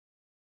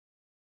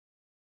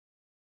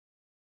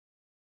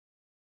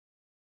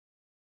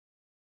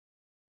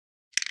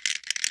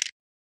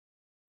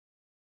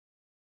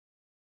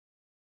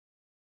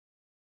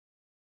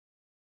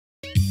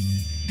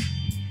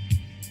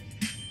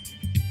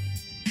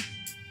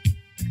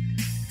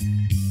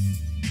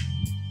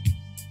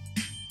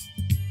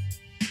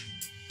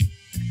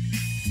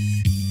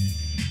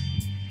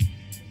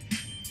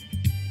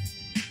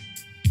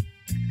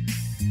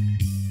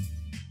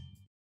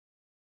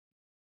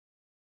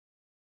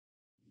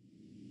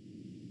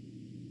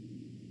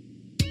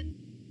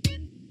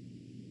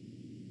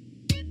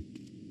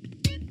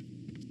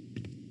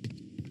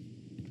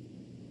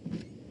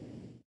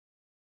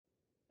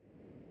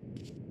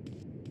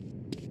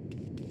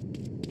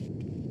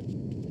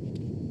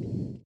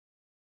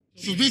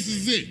So this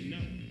is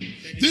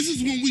it. This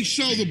is when we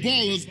show the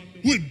ballers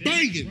what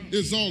banging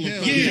is all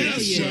about. Yeah,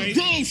 that's right.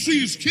 Grove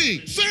Street is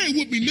king. Say it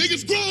with me,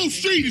 niggas. Grove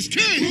Street is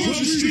king. Grove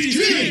Street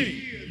is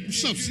king.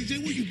 What's up,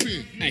 CJ? Where you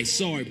been? Hey,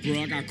 sorry,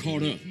 bro. I got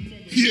caught up.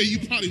 Yeah, you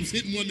probably was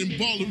hitting one of them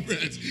baller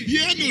rats.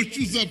 Yeah, I know what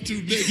you was up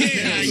to, nigga.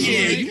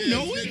 Yeah, you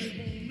know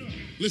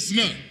it. Listen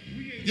up.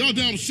 Y'all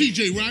down with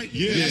CJ, right?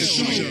 Yeah,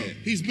 sure. sure.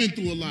 He's been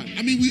through a lot.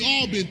 I mean, we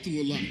all been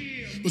through a lot.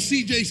 But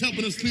CJ's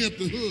helping us clean up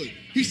the hood.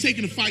 He's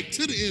taking the fight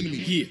to the enemy.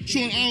 Yeah.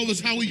 Showing all of us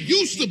how he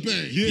used to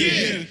bang.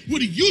 Yeah.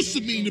 What it used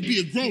to mean to be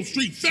a Grove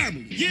Street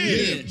family.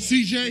 Yeah.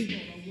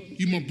 CJ,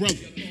 you my brother.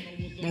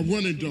 My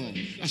running dog.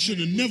 I should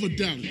have never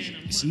doubted you.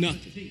 It's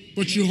nothing.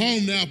 But you're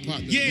home now,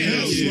 partner.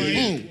 Yeah, that's right.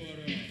 Home.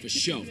 For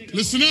sure.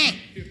 Listen up.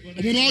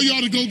 I want all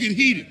y'all to go get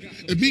heated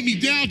and meet me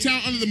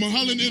downtown under the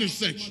Mulholland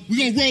intersection. We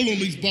gonna roll on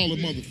these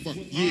baller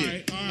motherfuckers. All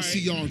right. I see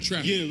y'all in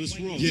traffic. Yeah, let's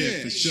roll.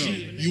 Yeah, for sure.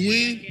 You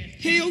in?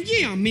 Hell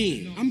yeah, I'm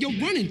in. I'm your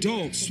running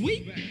dog,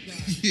 sweet.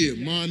 Yeah,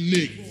 my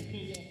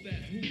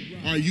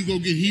nigga. All right, you go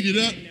get heated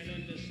up,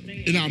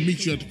 and I'll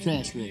meet you at the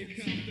crossroads.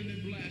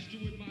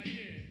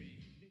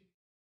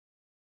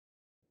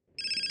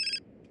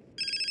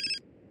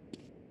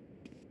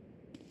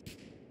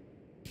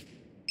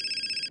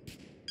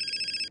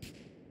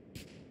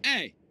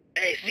 Hey,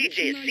 Hey, CJ,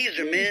 it's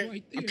Caesar,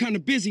 man. I'm kind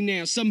of busy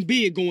now. Something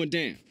big going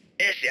down.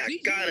 Essie, I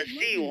gotta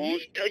see you,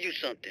 Holmes. Tell you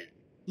something.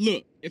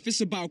 Look, if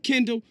it's about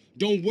Kendall,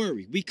 don't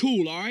worry. We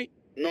cool, all right?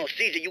 No,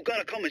 Caesar, you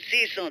gotta come and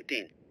see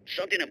something.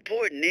 Something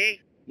important, eh?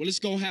 Well, it's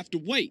gonna have to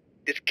wait.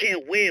 This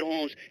can't wait,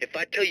 Holmes. If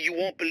I tell you, you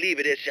won't believe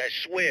it, Essie, I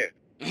swear.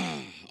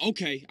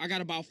 Okay, I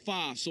got about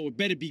 5, so it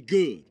better be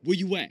good. Where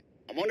you at?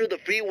 I'm under the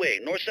freeway,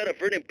 north side of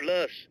Verdant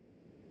Plus.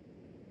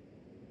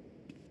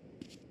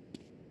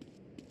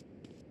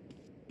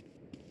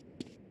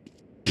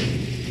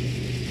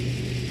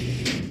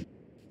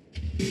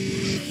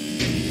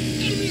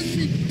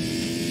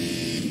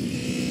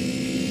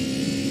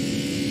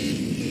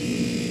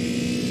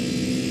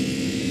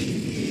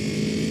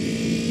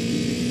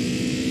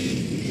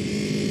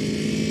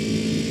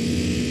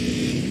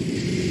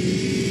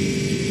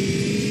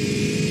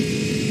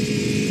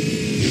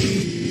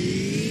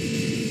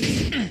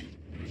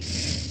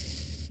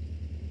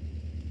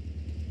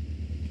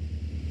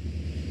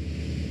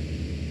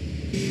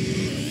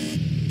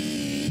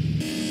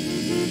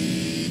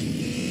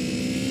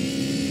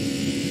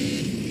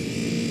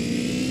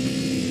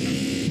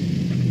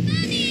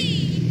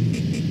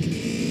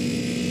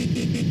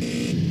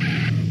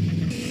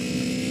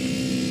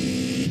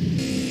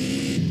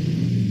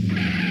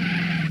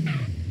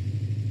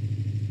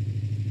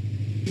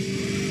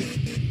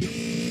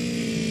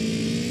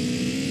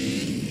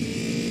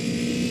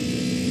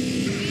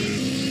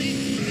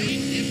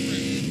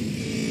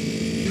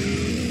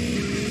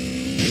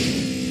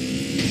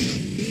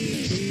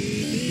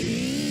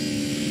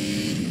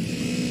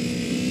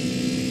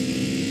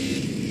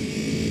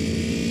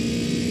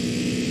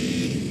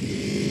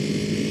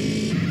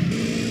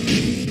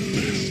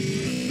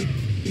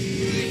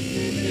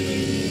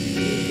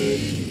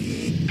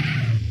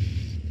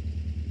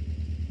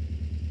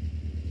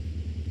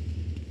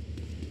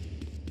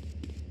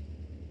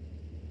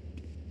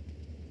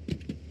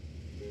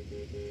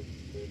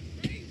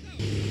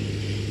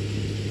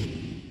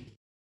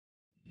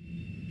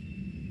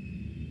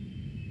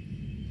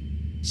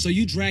 So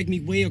you dragged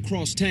me way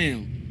across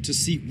town to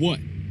see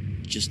what?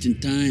 Just in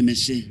time,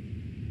 Ese.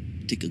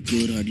 Take a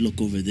good hard look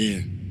over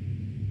there.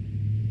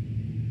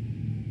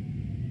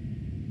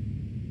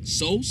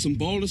 So, some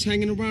ballers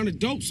hanging around a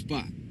dope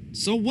spot.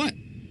 So what?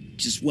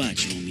 Just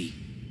watch, homie.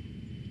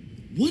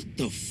 What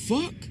the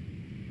fuck?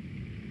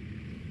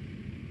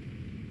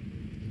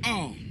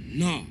 Oh,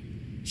 no.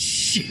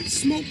 Shit,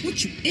 Smoke,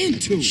 what you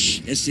into?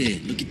 Shh,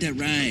 Ese, look at that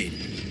ride.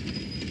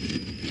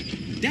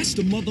 That's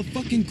the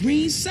motherfucking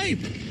green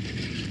Sabre.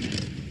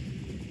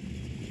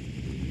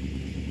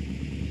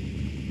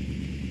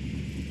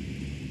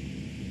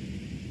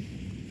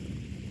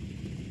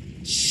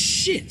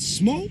 Shit,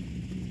 Smoke.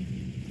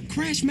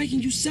 Crash making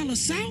you sell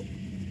us out?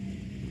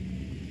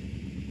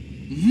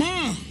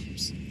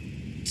 Moms!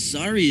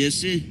 Sorry,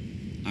 Ese.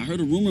 I heard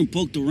a rumor and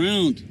poked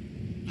around.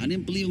 I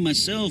didn't believe it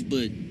myself,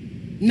 but...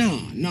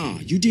 Nah,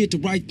 you did the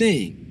right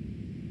thing.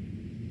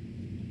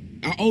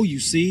 I owe you,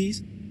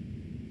 C's.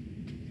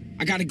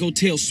 I gotta go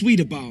tell Sweet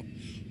about...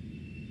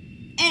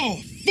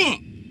 Oh, fuck!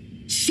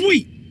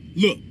 Sweet!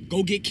 Look,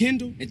 go get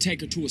Kendall and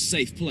take her to a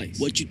safe place.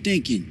 What you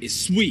thinking? It's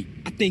Sweet.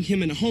 I think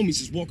him and the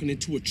homies is walking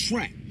into a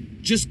trap.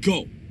 Just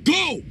go.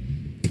 Go!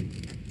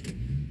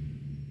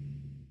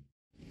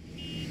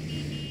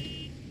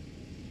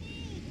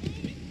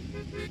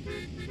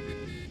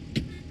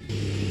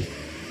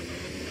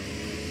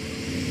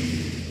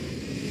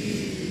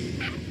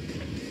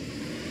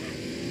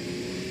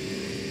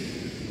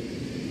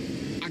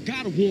 I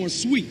gotta warn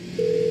Sweet.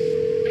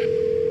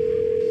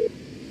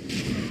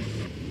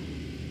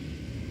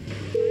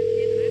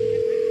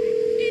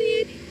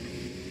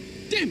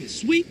 Damn it,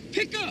 Sweet.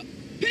 Pick up.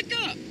 Pick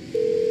up.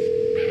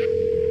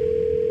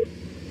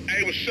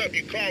 Hey, what's up?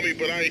 You called me,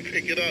 but I ain't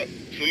pick it up.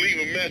 so leave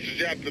a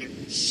message after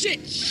the...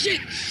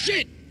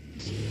 Shit!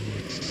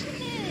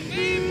 Come on,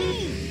 man,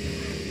 move!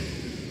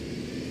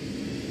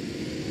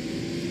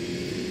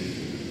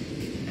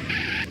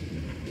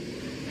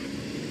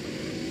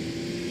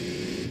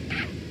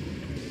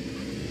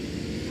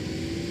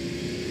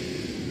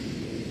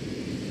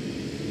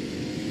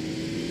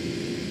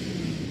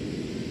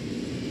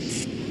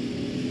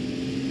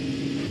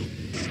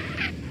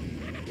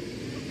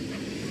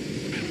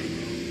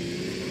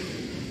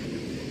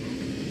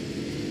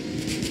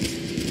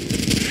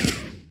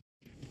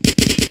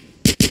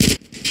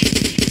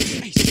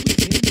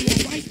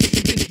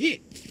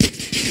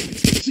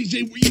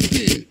 CJ, where you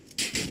been?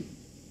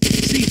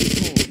 Caesar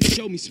called and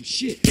showed me some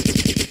shit.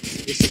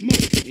 It's smoke,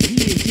 and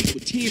he ain't deep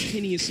with 10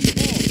 penny and some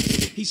balls.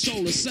 He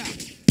sold us out.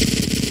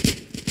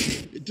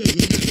 It doesn't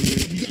matter, man.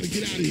 You gotta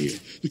get out of here.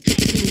 The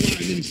cops gonna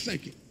arrive any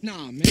second.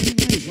 Nah, man, I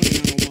ain't running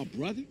out on my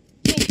brother.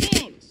 Yo,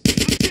 ballers,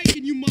 I'm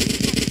taking you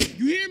motherfuckers.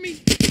 You hear me?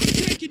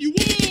 I'm taking you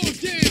all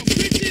down,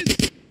 bitches.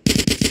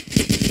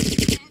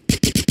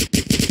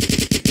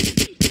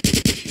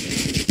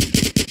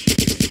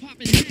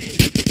 Popping heads.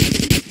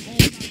 All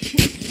out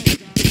truck,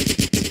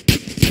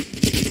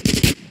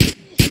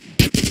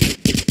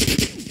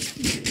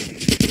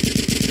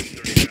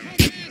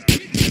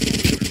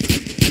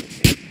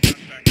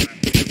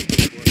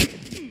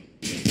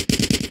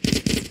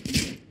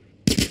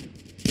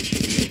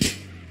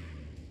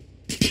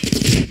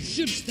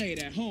 should've stayed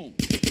at home.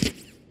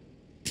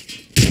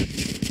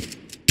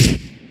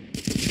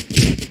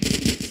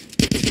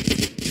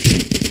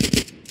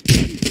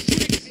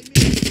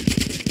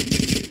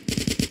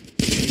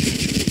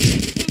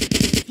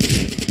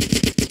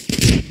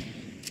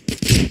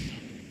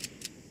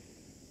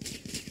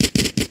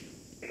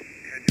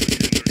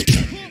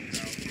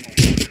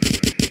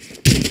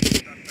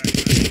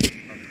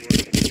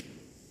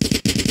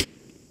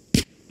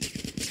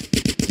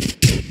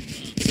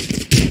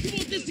 You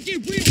want this to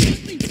get real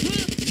ugly,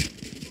 huh?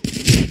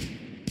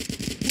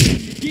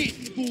 Get,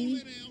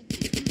 fool.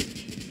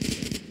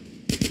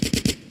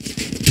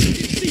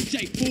 It's CJ,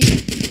 fool.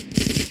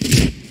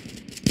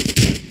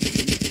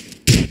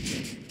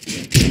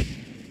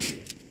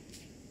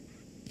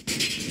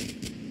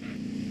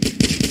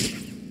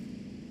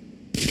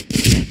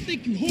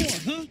 Think you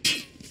hard, huh?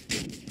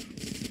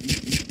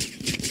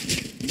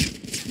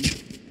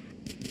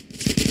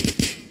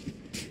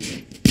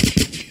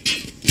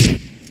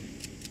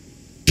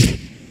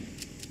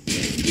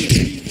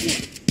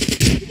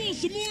 You want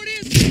some more of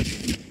this?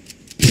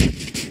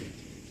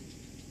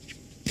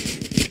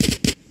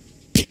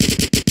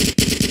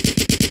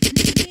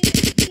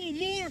 You want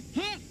more?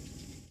 Huh?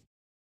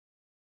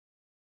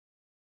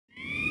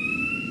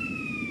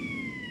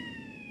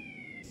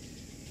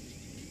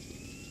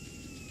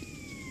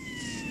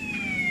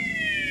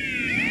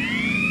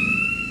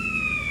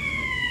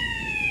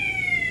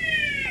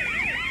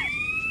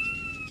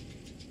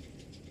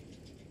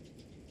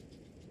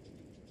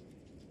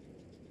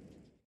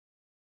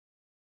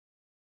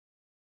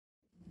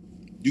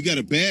 You got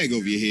a bag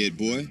over your head,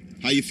 boy.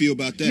 How you feel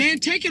about that? Man,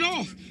 take it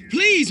off.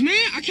 Please, man.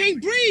 I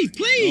can't breathe.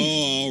 Please.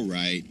 Oh, all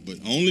right. But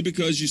only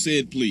because you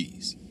said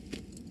please.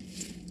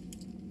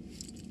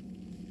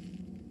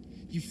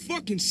 You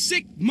fucking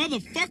sick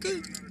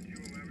motherfucker.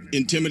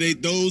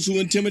 Intimidate those who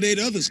intimidate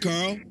others,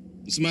 Carl.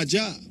 It's my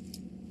job.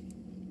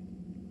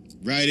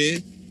 Right,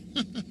 Ed?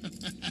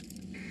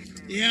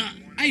 Yeah.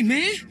 Hey,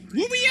 man.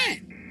 Where we at?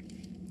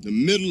 The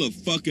middle of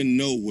fucking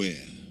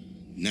nowhere.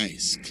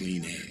 Nice,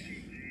 clean air.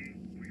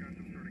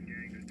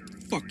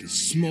 Fucking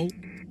smoke.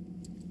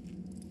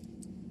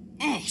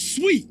 Oh,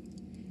 sweet.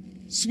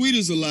 Sweet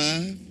is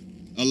alive.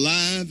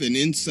 Alive and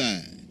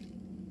inside.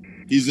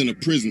 He's in a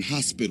prison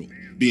hospital,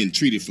 being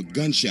treated for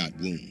gunshot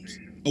wounds.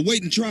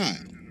 Awaiting trial.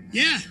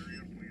 Yeah.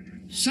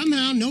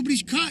 Somehow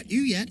nobody's caught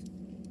you yet.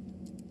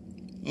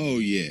 Oh,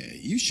 yeah.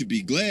 You should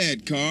be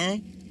glad,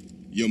 Carl.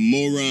 Your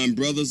moron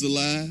brother's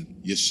alive.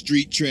 Your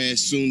street trash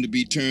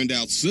soon-to-be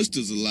turned-out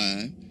sister's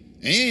alive.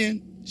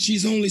 And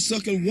she's only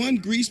sucking one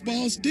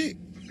greaseball's dick.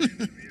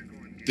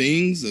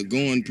 Things are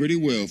going pretty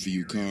well for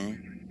you, Carl.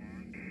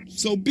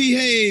 So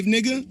behave,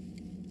 nigga.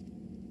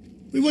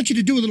 We want you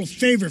to do a little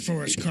favor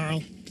for us,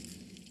 Carl.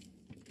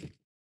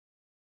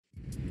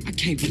 I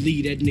can't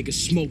believe that nigga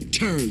Smoke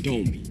turned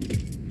on me.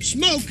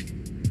 Smoke?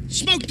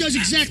 Smoke does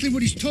exactly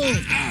what he's told.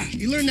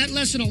 He learned that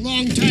lesson a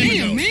long time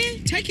ago. Damn,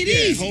 man. Take it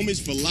Yeah, easy. homies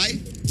for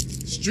life.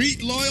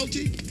 Street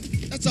loyalty.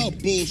 That's all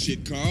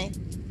bullshit, Carl.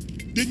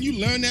 Didn't you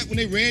learn that when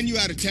they ran you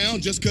out of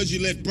town just because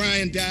you let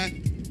Brian die?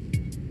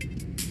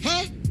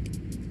 Huh?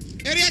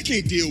 Eddie, I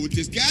can't deal with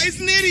this guy.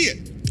 He's an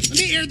idiot. Let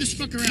me air this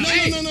fucker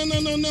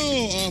out.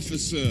 No,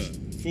 officer.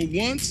 For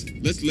once,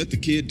 let's let the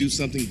kid do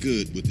something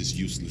good with his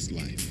useless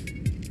life.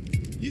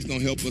 He's gonna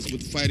help us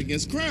with the fight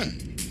against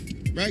crime.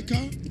 Right,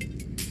 Carl?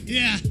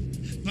 Yeah,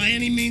 by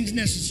any means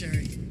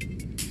necessary.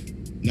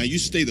 Now you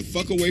stay the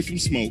fuck away from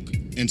Smoke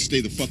and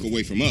stay the fuck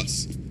away from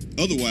us.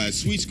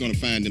 Otherwise, Sweet's gonna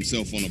find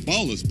himself on a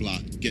baller's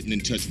block getting in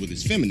touch with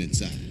his feminine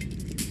side.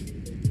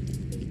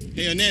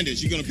 Hey,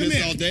 Hernandez, you gonna Come piss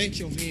here. all day? Get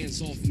your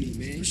hands off me,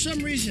 man. For some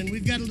reason,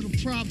 we've got a little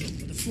problem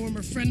with the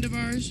former friend of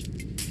ours,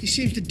 he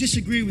seems to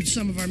disagree with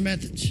some of our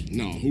methods.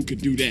 No, who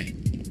could do that?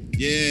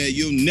 Yeah,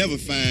 you'll never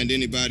find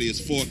anybody as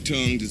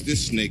fork-tongued as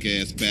this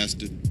snake-ass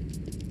bastard.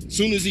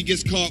 Soon as he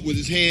gets caught with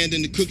his hand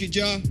in the cookie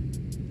jar,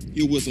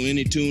 he'll whistle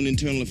any tune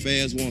Internal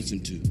Affairs wants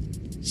him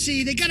to.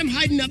 See, they got him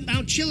hiding up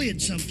Mount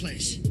Chiliad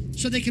someplace,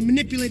 so they can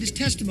manipulate his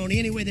testimony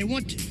any way they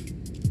want to.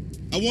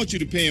 I want you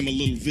to pay him a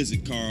little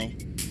visit, Carl,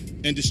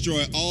 and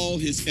destroy all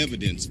his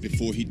evidence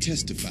before he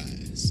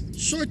testifies.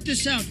 Sort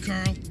this out,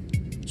 Carl,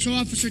 so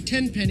Officer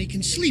Tenpenny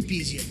can sleep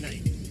easy at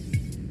night.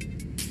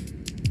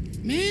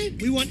 Man,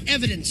 We want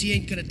evidence he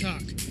ain't gonna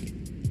talk.